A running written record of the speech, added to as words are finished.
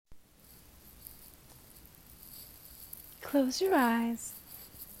Close your eyes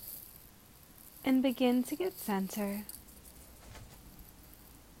and begin to get centered.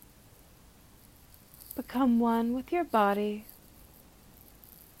 Become one with your body,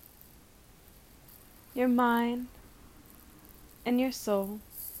 your mind, and your soul.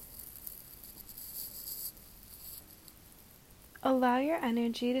 Allow your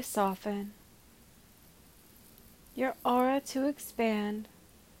energy to soften, your aura to expand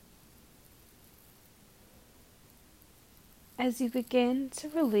as you begin to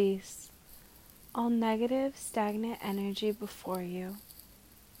release all negative, stagnant energy before you.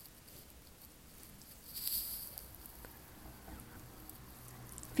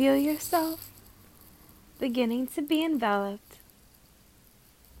 Feel yourself beginning to be enveloped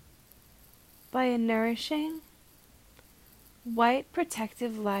by a nourishing, white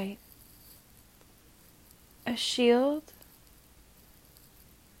protective light, a shield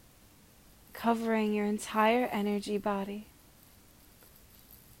covering your entire energy body.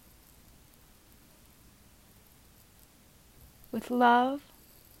 With love,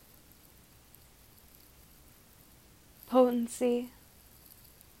 potency,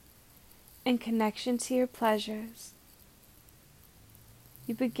 and connection to your pleasures,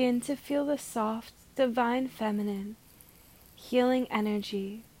 you begin to feel the soft, divine feminine, healing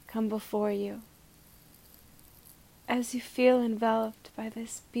energy come before you. As you feel enveloped by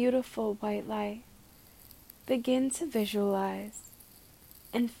this beautiful white light, begin to visualize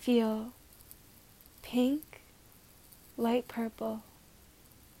and feel pink, light purple,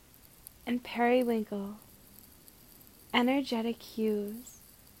 and periwinkle energetic hues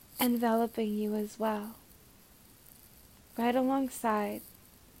enveloping you as well, right alongside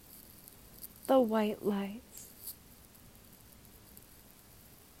the white lights.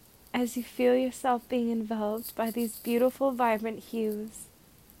 As you feel yourself being enveloped by these beautiful, vibrant hues,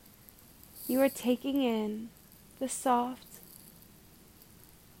 you are taking in the soft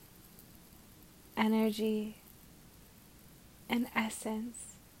energy and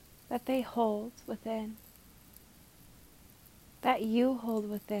essence that they hold within, that you hold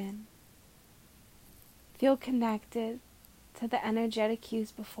within. Feel connected to the energetic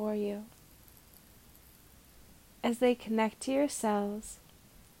hues before you as they connect to your cells,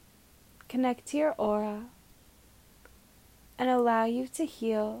 connect to your aura, and allow you to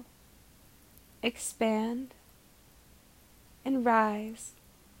heal, expand, and rise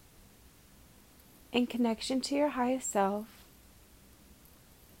in connection to your highest self,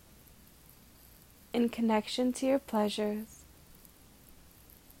 in connection to your pleasures,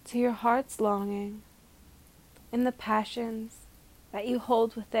 to your heart's longing, and the passions that you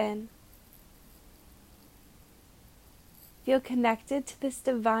hold within. Feel connected to this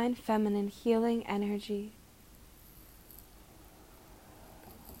divine feminine healing energy.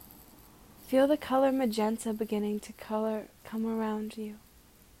 Feel the color magenta beginning to come around you,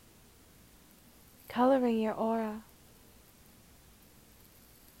 coloring your aura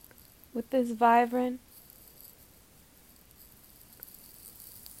with this vibrant,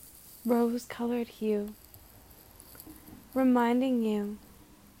 rose-colored hue, reminding you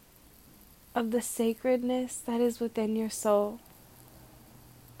of the sacredness that is within your soul,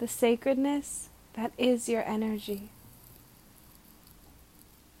 the sacredness that is your energy.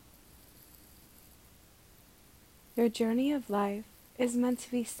 Your journey of life is meant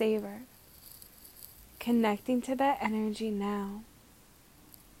to be savored. Connecting to that energy now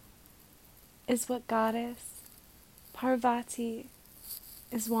is what Goddess Parvati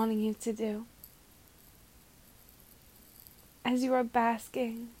is wanting you to do. As you are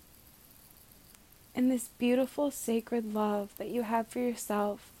basking in this beautiful sacred love that you have for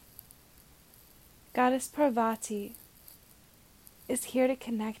yourself, Goddess Parvati is here to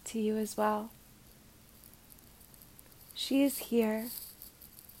connect to you as well. She is here,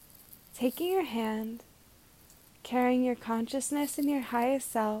 taking your hand, carrying your consciousness and your highest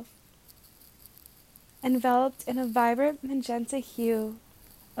self, enveloped in a vibrant magenta hue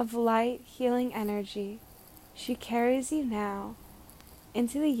of light healing energy. She carries you now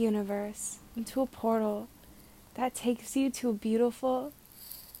into the universe, into a portal that takes you to a beautiful,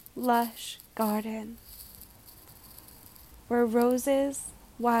 lush garden where roses,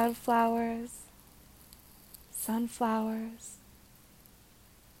 wildflowers, sunflowers,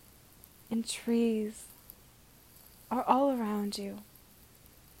 and trees are all around you.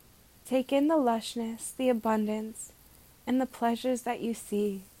 Take in the lushness, the abundance, and the pleasures that you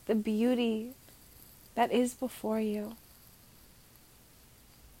see, the beauty that is before you.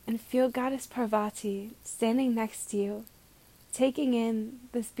 And feel Goddess Parvati standing next to you, taking in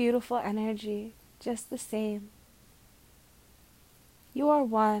this beautiful energy just the same. You are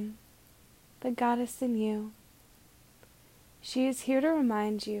one, the goddess in you. She is here to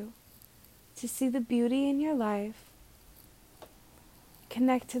remind you to see the beauty in your life,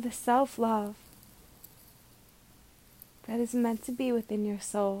 connect to the self-love that is meant to be within your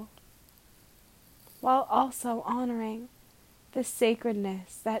soul, while also honoring the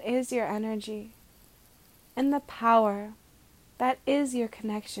sacredness that is your energy and the power that is your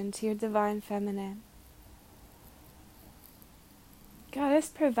connection to your divine feminine. Goddess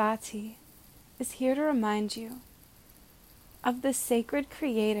Parvati is here to remind you of the sacred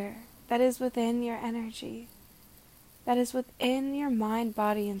creator that is within your energy, that is within your mind,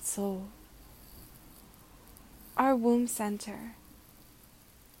 body, and soul. Our womb center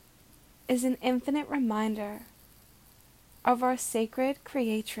is an infinite reminder of our sacred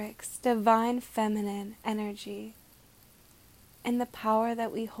creatrix, divine feminine energy, and the power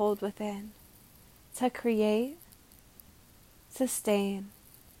that we hold within to create, sustain,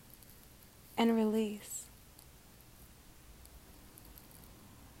 and release.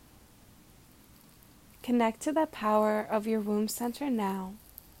 Connect to the power of your womb center now,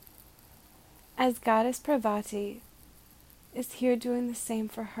 as Goddess Parvati is here doing the same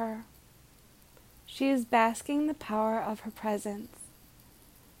for her. She is basking the power of her presence,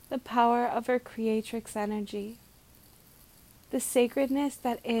 the power of her creatrix energy, the sacredness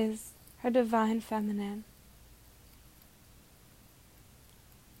that is her divine feminine.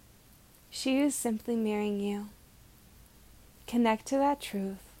 She is simply mirroring you. Connect to that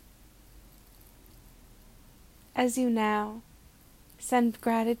truth as you now send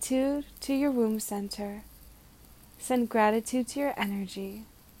gratitude to your womb center. Send gratitude to your energy.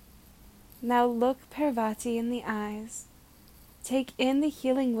 Now look Parvati in the eyes. Take in the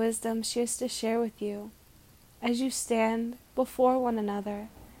healing wisdom she has to share with you as you stand before one another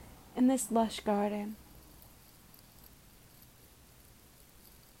in this lush garden.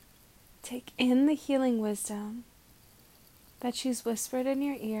 Take in the healing wisdom that she's whispered in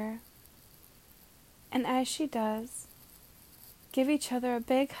your ear, and as she does, give each other a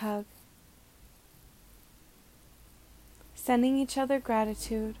big hug, sending each other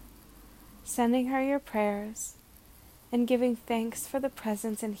gratitude, sending her your prayers, and giving thanks for the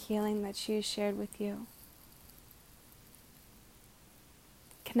presence and healing that she has shared with you.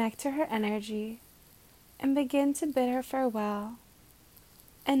 Connect to her energy and begin to bid her farewell,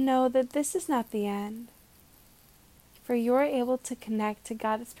 and know that this is not the end, for you are able to connect to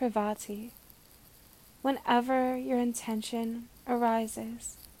Goddess Parvati whenever your intention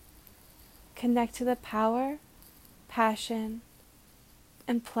arises. Connect to the power, passion,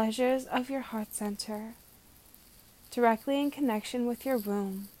 and pleasures of your heart center, directly in connection with your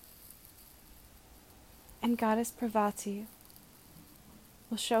womb, and Goddess Parvati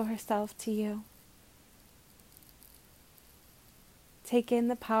will show herself to you. Take in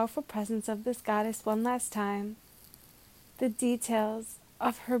the powerful presence of this goddess one last time, the details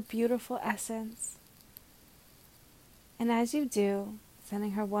of her beautiful essence. And as you do,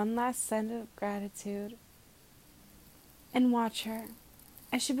 sending her one last send of gratitude, and watch her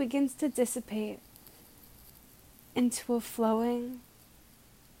as she begins to dissipate into a flowing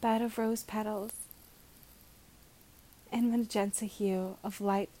bed of rose petals and magenta hue of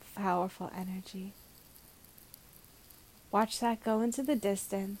light, powerful energy. Watch that go into the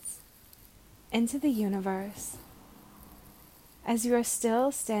distance, into the universe. As you are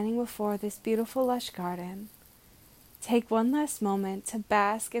still standing before this beautiful lush garden, take one last moment to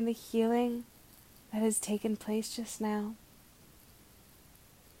bask in the healing that has taken place just now.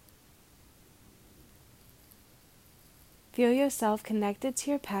 Feel yourself connected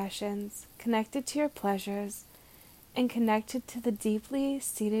to your passions, connected to your pleasures, and connected to the deeply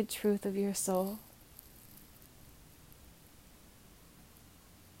seated truth of your soul.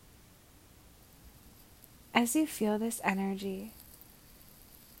 As you feel this energy,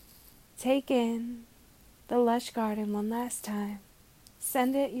 take in the lush garden one last time.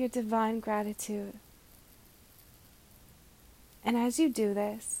 Send it your divine gratitude. And as you do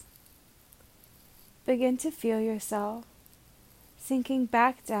this, begin to feel yourself sinking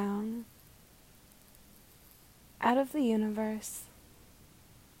back down out of the universe,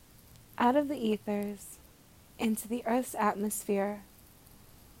 out of the ethers, into the Earth's atmosphere,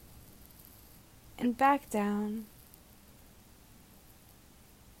 and back down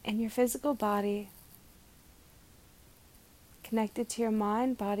in your physical body, connected to your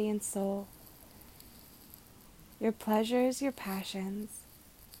mind, body, and soul, your pleasures, your passions,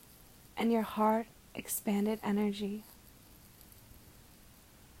 and your heart expanded energy.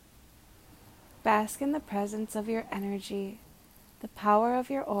 Bask in the presence of your energy, the power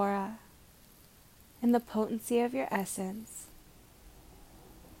of your aura, and the potency of your essence.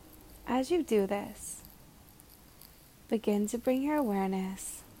 As you do this, Begin to bring your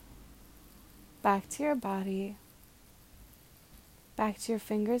awareness back to your body, back to your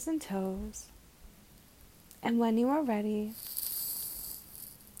fingers and toes. And when you are ready,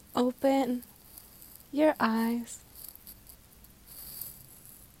 open your eyes